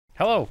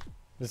Hello,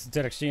 this is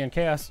DXG and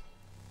Chaos.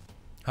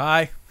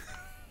 Hi.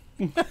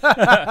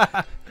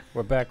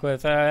 We're back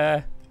with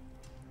Let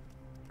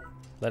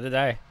It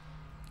Die.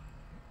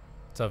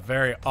 It's a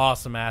very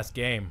awesome ass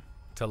game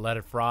to let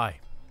it fry.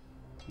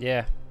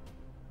 Yeah.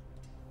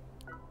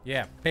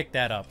 Yeah, pick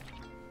that up.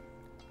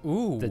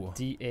 Ooh. The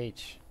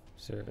DH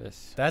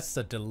service. That's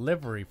the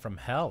delivery from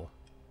hell.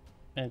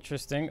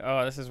 Interesting.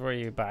 Oh, this is where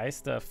you buy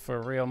stuff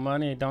for real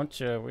money, don't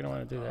you? We don't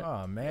want to do that.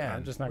 Oh man,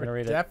 I'm just not gonna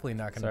read it. Definitely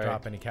not gonna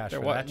drop any cash for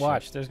that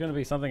watch, shit. there's gonna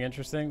be something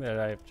interesting that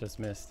I've just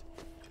missed.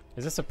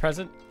 Is this a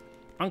present?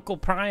 Uncle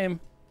Prime.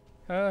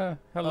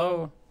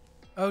 Hello.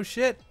 Oh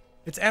shit!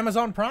 It's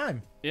Amazon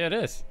Prime. Yeah, it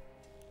is.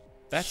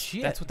 That's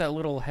what that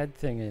little head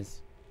thing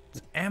is.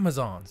 It's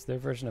Amazon. It's their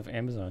version of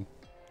Amazon.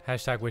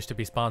 Hashtag wish to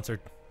be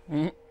sponsored.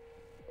 Mm.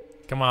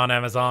 Come on,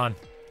 Amazon.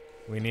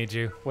 We need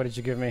you. What did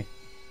you give me?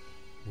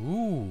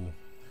 Ooh.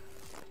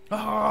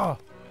 Oh.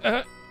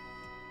 A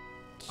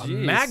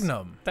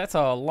Magnum. That's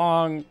a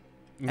long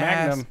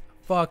Magnum. Ass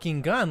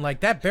fucking gun.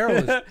 Like that barrel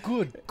is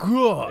good.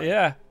 Good.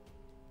 Yeah.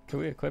 Can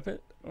we equip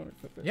it?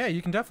 Yeah,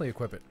 you can definitely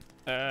equip it.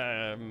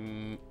 I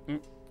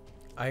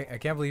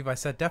can't believe I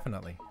said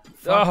definitely.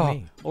 Fuck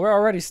me. We're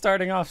already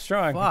starting off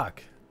strong.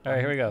 Fuck. All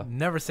right, here we go.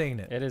 Never saying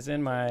it. It is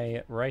in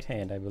my right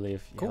hand, I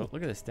believe. Cool. Yo,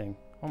 look at this thing.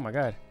 Oh my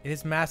god. It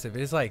is massive.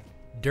 It is like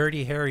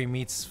Dirty Harry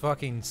meets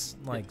fucking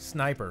like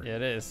Sniper. Yeah,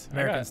 it is.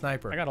 American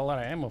Sniper. I got a lot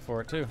of ammo for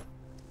it too.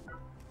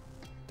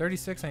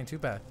 36 ain't too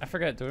bad. I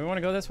forget. Do we want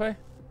to go this way?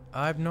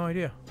 I have no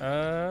idea.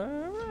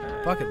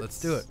 Fuck it. Let's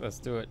do it. Let's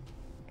do it.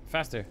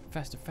 Faster,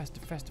 faster,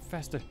 faster, faster,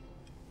 faster.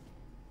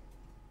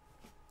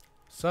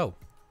 So,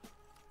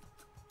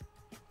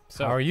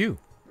 how are you?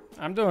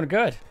 I'm doing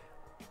good.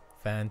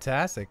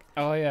 Fantastic.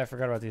 Oh yeah, I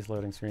forgot about these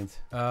loading screens.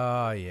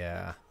 Oh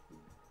yeah.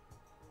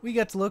 We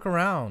get to look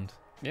around.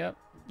 Yep.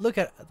 Look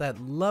at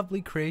that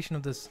lovely creation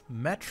of this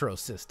metro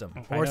system,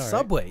 or know,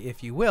 subway, right?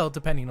 If you will,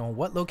 depending on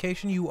what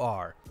location you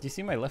are. Do you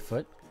see my left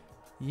foot?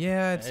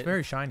 Yeah, it's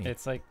very shiny.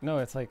 It's like, no,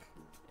 it's like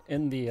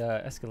in the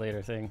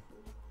escalator thing.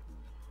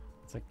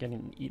 It's like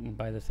getting eaten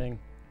by the thing.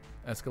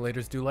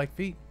 Escalators do like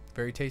feet.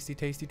 Very tasty,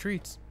 tasty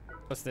treats.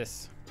 What's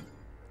this?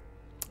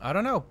 I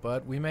don't know,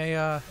 but we may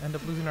end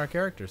up losing our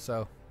character,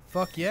 so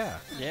fuck yeah.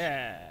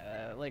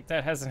 Yeah, like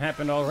that hasn't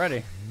happened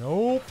already.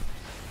 Nope.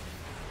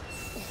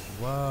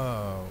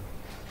 Whoa.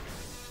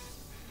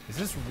 Is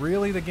this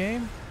really the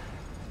game?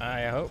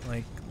 I hope.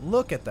 Like,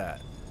 look at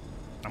that.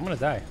 I'm gonna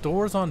die.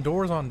 Doors on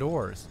doors on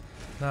doors.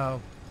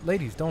 Now,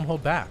 ladies, don't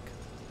hold back.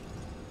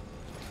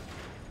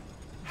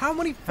 How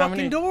many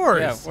fucking doors?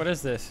 Yeah, what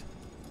is this?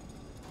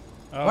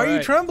 Why are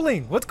you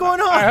trembling? What's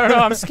going on? I don't know,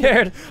 I'm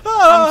scared.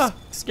 I'm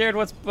scared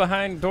what's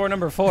behind door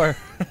number 4.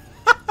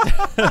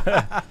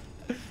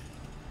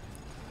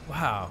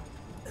 Wow.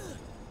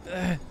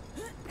 Oh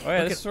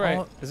yeah, this is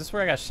where is this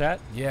where I got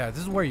shot? Yeah, this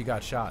is where you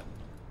got shot.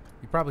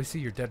 You probably see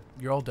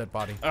your old dead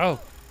body. Oh,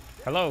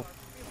 hello.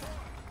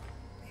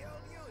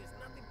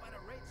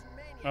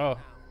 Oh.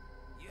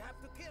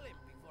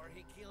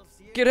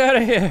 Get out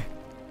of here.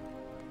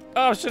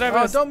 Oh, should I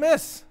miss? Oh, don't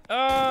miss.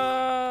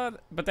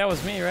 But that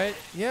was me, right?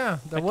 Yeah,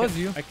 that was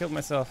you. I killed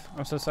myself.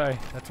 I'm so sorry.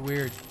 That's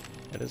weird.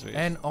 It is weird.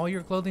 And all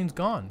your clothing's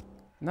gone.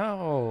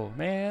 No,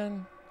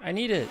 man. I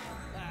need it.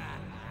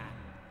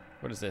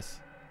 What is this?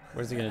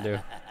 What is he gonna do?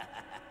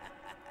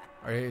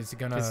 Is he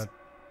gonna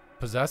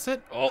possess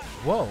it? Oh.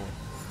 Whoa.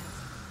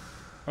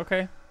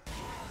 Okay.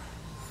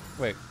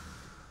 Wait.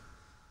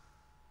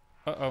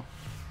 Uh-oh.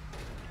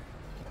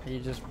 He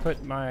just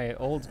put my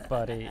old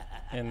body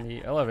in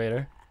the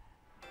elevator.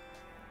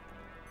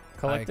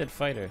 Collected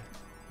fighter.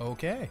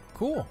 Okay,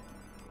 cool.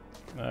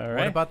 All right.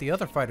 What about the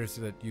other fighters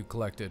that you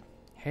collected?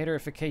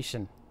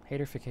 Haterification.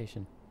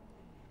 Haterification.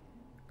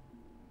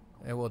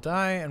 It will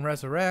die and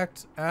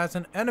resurrect as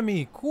an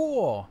enemy.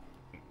 Cool.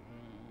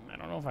 I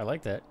don't know if I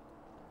like that.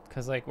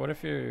 Because, like, what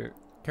if your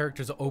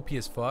character's OP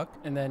as fuck?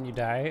 And then you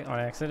die on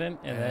accident,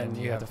 and then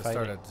you have to fight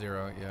start at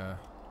 0, yeah.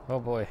 Oh,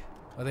 boy.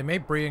 Well, they may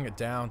bring it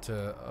down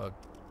to a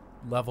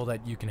level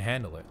that you can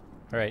handle it.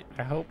 All right,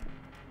 I hope.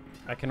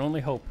 I can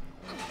only hope.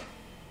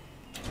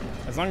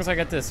 As long as I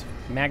get this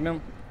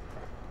Magnum,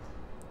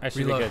 I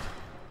should be good.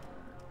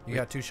 You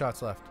got 2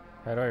 shots left.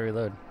 How do I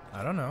reload?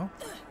 I don't know.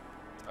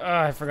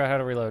 I forgot how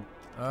to reload.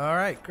 All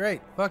right,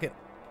 great. Fuck it.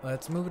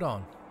 Let's move it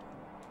on.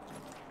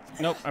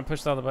 Nope, I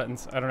pushed all the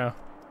buttons. I don't know.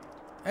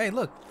 Hey,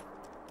 look.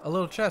 A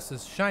little chest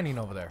is shining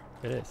over there.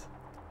 It is.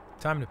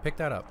 Time to pick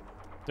that up.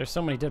 There's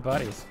so many dead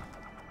bodies.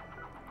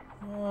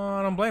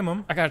 I don't blame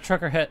them. I got a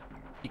trucker hat.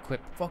 Equip.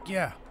 Fuck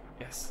yeah.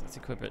 Yes, let's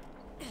equip it.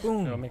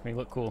 Boom. It'll make me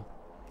look cool.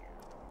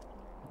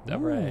 Ooh,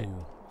 Alright.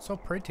 So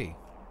pretty.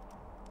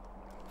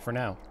 For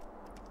now.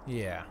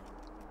 Yeah.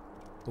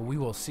 But we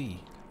will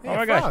see. Hey, oh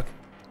my god.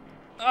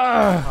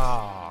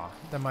 Ah,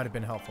 that might have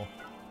been helpful.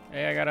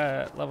 Hey, I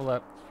gotta level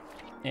up.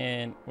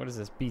 And what is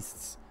this?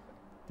 Beasts.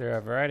 There are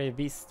a variety of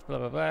beasts. Blah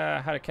blah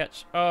blah. How to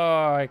catch?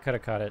 Oh, I could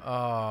have caught it.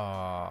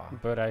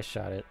 But I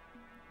shot it.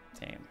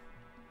 Damn.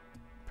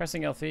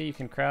 Pressing L3, you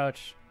can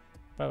crouch.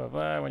 Blah blah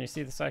blah. When you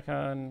see this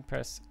icon,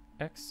 press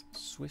X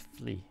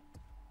swiftly.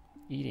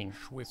 Eating.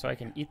 So I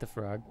can eat the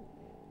frog.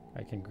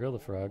 I can grill the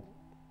frog.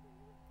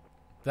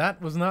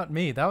 That was not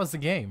me. That was the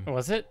game.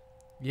 Was it?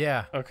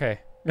 Yeah. Okay.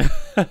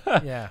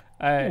 Yeah.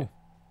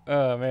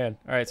 Oh, man.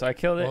 All right, so I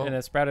killed it, and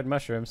it sprouted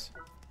mushrooms.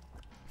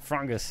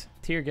 Fungus.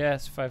 Tear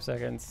gas, 5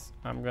 seconds.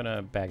 I'm going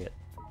to bag it.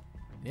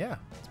 Yeah.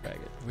 Let's bag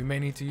it. We may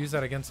need to use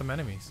that against some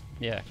enemies.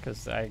 Yeah,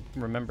 because I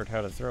remembered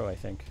how to throw, I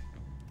think.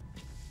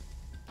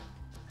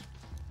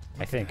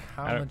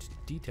 How much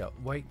detail?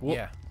 Wait, Whoop.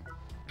 yeah.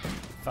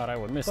 Thought I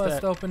would miss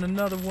Bust that. open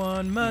another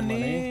one.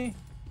 Money.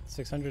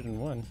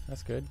 601.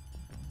 That's good.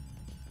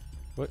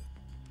 What?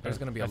 There's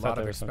going to be a lot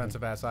of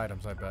expensive ass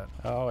items, I bet.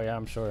 Oh, yeah,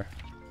 I'm sure.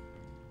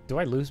 Do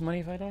I lose money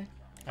if I die?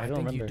 I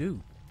don't think you do.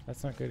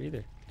 That's not good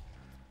either.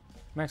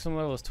 Maximum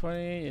level is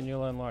 20, and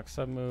you'll unlock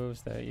sub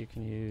moves that you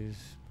can use.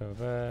 Blah, blah,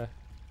 blah.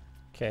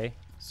 Okay,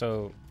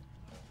 so.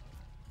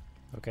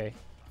 Okay.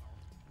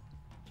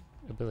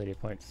 Ability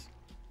points.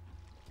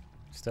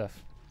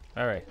 Stuff.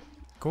 All right.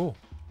 Cool.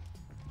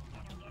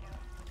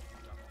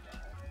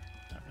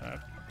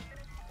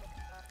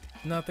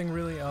 Nothing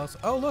really else.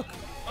 Oh, look.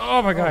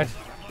 Oh my god.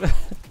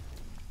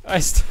 I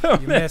still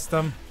You missed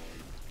them.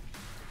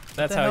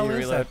 That's how you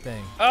reload. That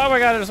thing? Oh my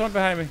god, there's one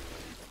behind me.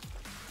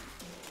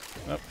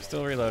 Oh,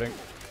 still reloading.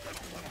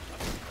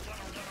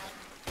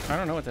 I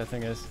don't know what that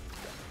thing is.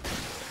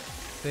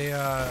 They,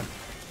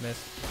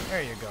 missed.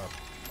 There you go.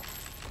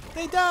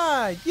 They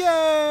died!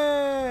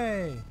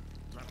 Yay!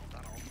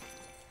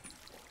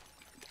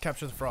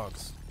 Capture the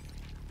frogs.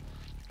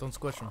 Don't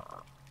squish them.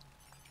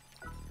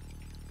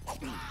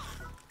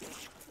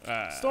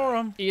 Store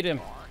them. Eat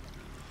him.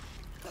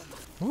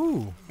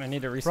 Ooh. I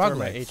need to restore Frog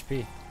my legs.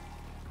 HP.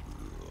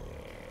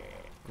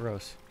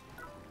 Gross.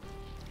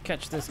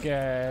 Catch this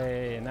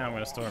guy. Now I'm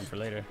going to store him for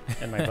later.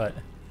 In my butt.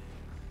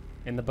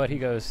 In the butt he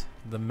goes.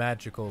 The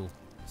magical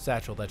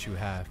satchel that you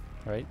have.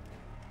 Right?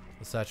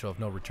 The satchel of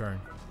no return.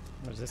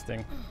 What's this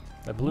thing?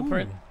 A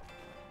blueprint?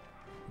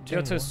 Ooh.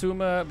 Johto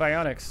Suma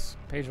Bionics.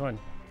 Page 1.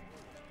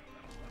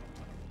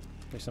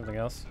 There's something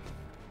else.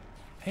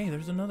 Hey,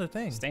 there's another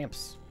thing.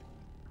 Stamps.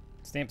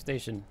 Stamp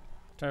station.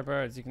 Tar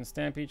bards. You can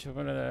stamp each of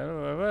one of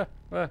the.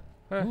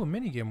 Ooh, a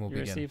minigame will You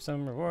begin. receive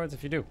some rewards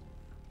if you do.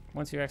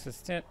 Once you access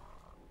the tent.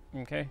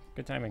 Okay,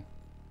 good timing.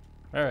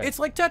 All right. It's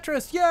like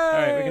Tetris! Yay! All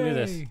right, we can do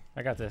this.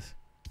 I got this.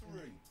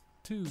 3,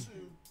 2,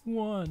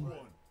 1.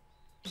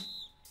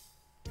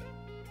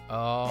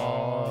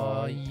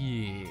 Oh,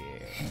 yeah.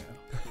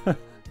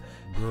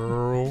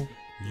 Girl,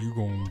 you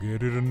gonna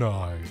get it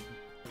tonight.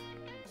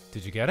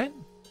 Did you get it?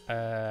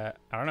 I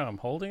don't know. I'm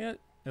holding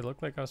it. It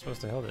looked like I was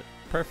supposed to hold it.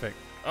 Perfect.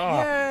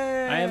 Oh,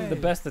 Yay! I am the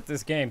best at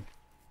this game.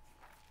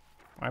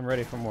 I'm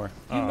ready for more.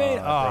 You made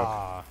it.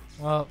 Ah.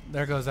 Well,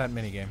 there goes that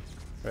minigame.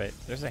 Right.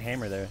 There's a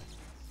hammer there.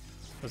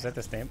 Was that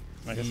the stamp?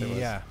 I guess it was.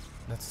 Yeah,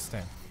 that's the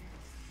stamp.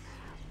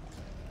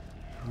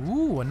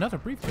 Ooh, another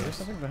briefcase. There's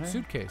something behind.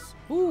 Suitcase.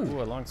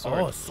 Ooh, a long sword.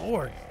 Oh, a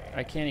sword.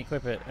 I can't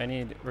equip it. I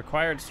need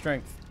required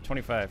strength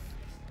 25.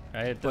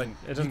 It doesn't.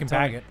 It doesn't you can tell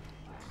bag me. it.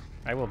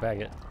 I will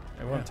bag it.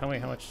 It won't tell me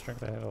how much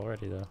strength I have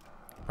already, though.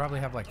 Probably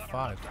have like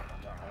 5.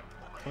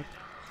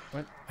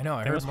 What? I know.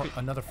 I heard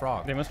another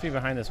frog. They must be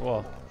behind this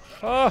wall.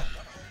 Oh!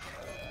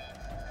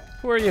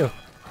 Who are you?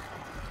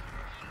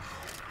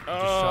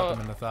 Just shot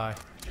them in the thigh.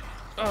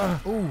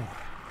 Ooh.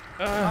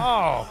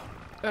 Oh!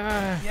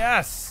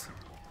 Yes.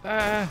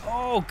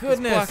 Oh, He's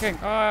goodness. blocking.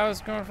 Oh, I was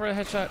going for a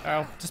headshot.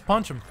 Ow. Just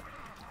punch him.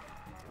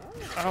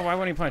 Oh, why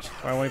won't he punch?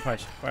 Why won't he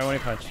punch? Why won't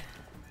he punch?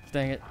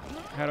 Dang it.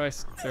 How do I...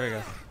 There we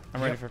go.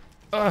 I'm ready for...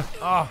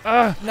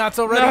 Not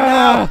so ready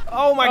now.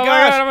 Oh, my gosh.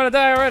 God, I'm going to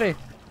die already.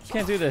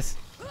 Can't do this.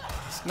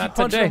 Not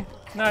today. Him.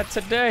 Not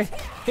today.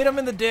 Hit him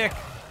in the dick.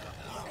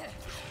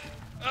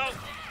 Oh.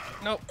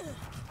 Nope.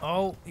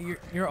 Oh,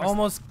 you're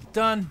almost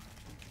done.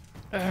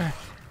 I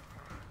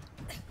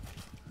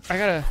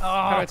gotta...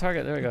 How do I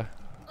target? There we go.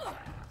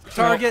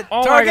 Target.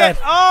 Oh, Target.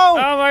 My God.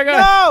 Oh my God.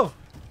 No.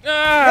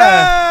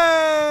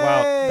 Ah!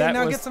 Wow. That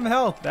Now was, get some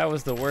help. That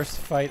was the worst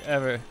fight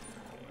ever.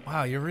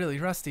 Wow, you're really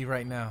rusty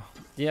right now.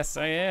 Yes,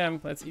 I am.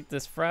 Let's eat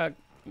this frog.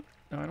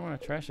 No, I don't want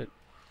to trash it.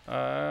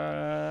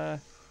 How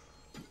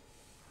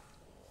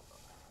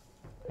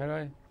do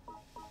I...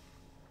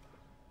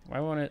 Why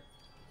won't it...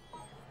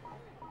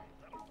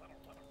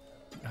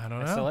 I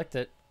don't I know. select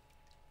it,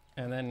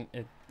 and then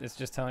it's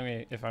just telling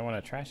me if I want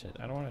to trash it.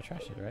 I don't want to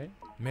trash it, right?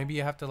 Maybe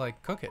you have to,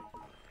 like, cook it.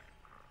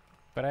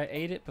 But I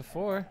ate it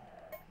before.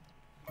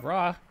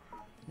 Raw.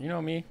 You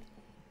know me.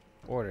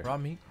 Order. Raw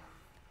meat.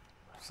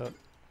 So,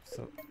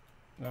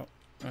 no.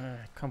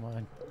 Come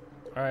on.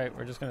 All right,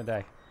 we're just gonna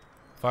die.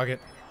 Fuck it.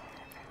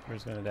 We're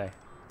just gonna die.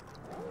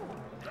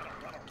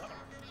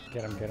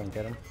 Get him, get him,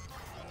 get him.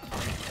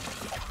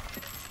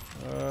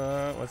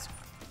 What's...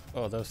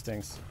 Oh, those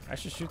things. I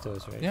should shoot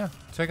those, right? Yeah,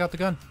 take out the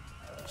gun.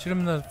 Shoot him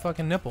in the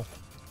fucking nipple.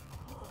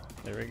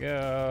 There we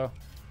go.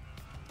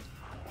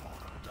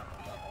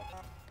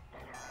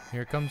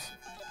 Here it comes.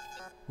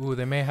 Ooh,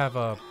 they may have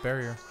a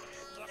barrier.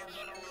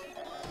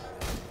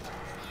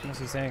 What's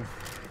he saying?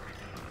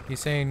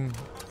 He's saying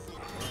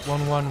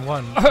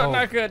 111. Oh,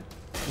 not good.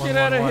 Get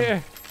out of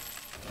here.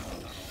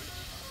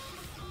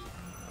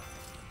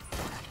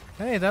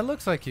 Hey, that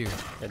looks like you.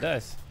 It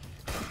does.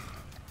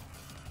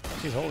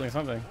 She's holding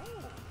something.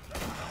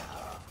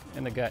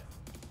 In the gut.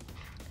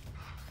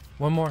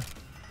 One more.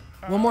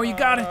 One more, you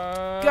got it.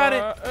 Got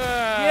it.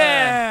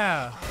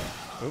 Yeah.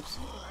 Oops.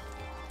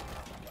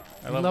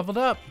 I leveled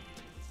up.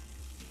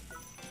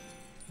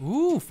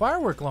 Ooh,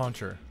 firework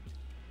launcher.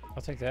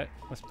 I'll take that.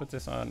 Let's put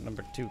this on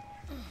number 2.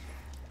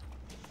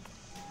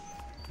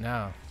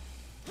 Now,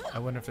 I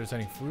wonder if there's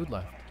any food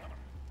left.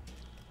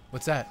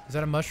 What's that? Is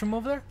that a mushroom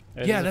over there?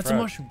 It Yeah, is that's a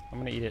frog. mushroom. I'm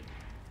gonna eat it.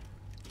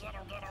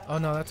 Oh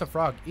no, that's a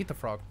frog. Eat the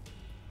frog.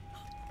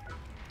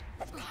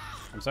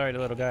 I'm sorry, the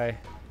little guy.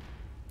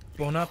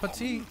 Bon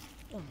appetit.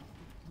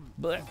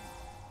 Blech.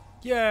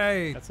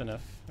 Yay. That's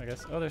enough, I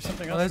guess. Oh, there's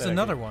something else. Oh, there's that I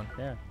another can- one.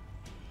 Yeah.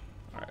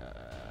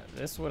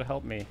 This would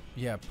help me.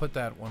 Yeah, put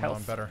that one Health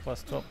on better.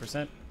 plus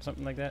 12%,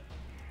 something like that.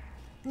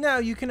 Now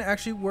you can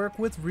actually work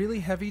with really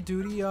heavy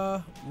duty,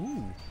 ooh.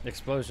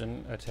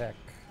 Explosion attack.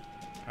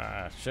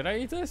 Should I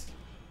eat this?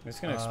 It's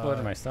gonna explode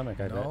in my stomach,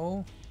 I bet.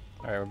 No.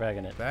 Alright, we're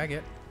bagging it. Bag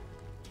it.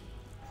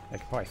 I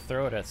could probably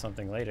throw it at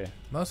something later.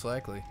 Most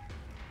likely.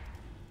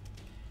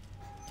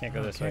 Can't go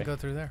Oh, this can't way. go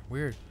through there.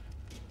 Weird.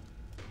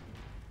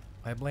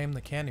 I blame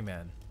the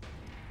Candyman.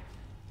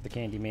 The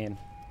candy man.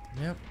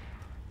 Yep.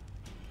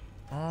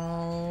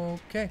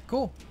 Okay,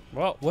 cool.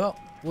 Well, Well,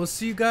 we'll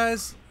see you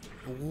guys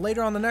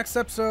later on the next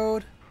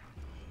episode.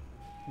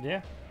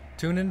 yeah.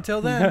 Tune in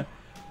until then.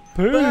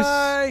 Peace.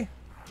 Bye.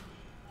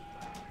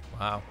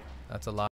 Wow, that's a lot.